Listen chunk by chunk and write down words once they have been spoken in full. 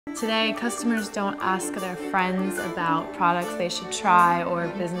Today, customers don't ask their friends about products they should try or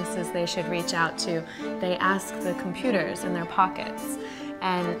businesses they should reach out to. They ask the computers in their pockets.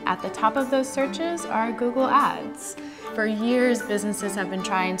 And at the top of those searches are Google Ads. For years, businesses have been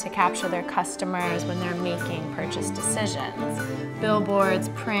trying to capture their customers when they're making purchase decisions. Billboards,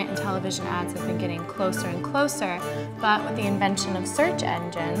 print, and television ads have been getting closer and closer, but with the invention of search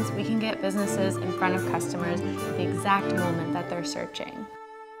engines, we can get businesses in front of customers at the exact moment that they're searching.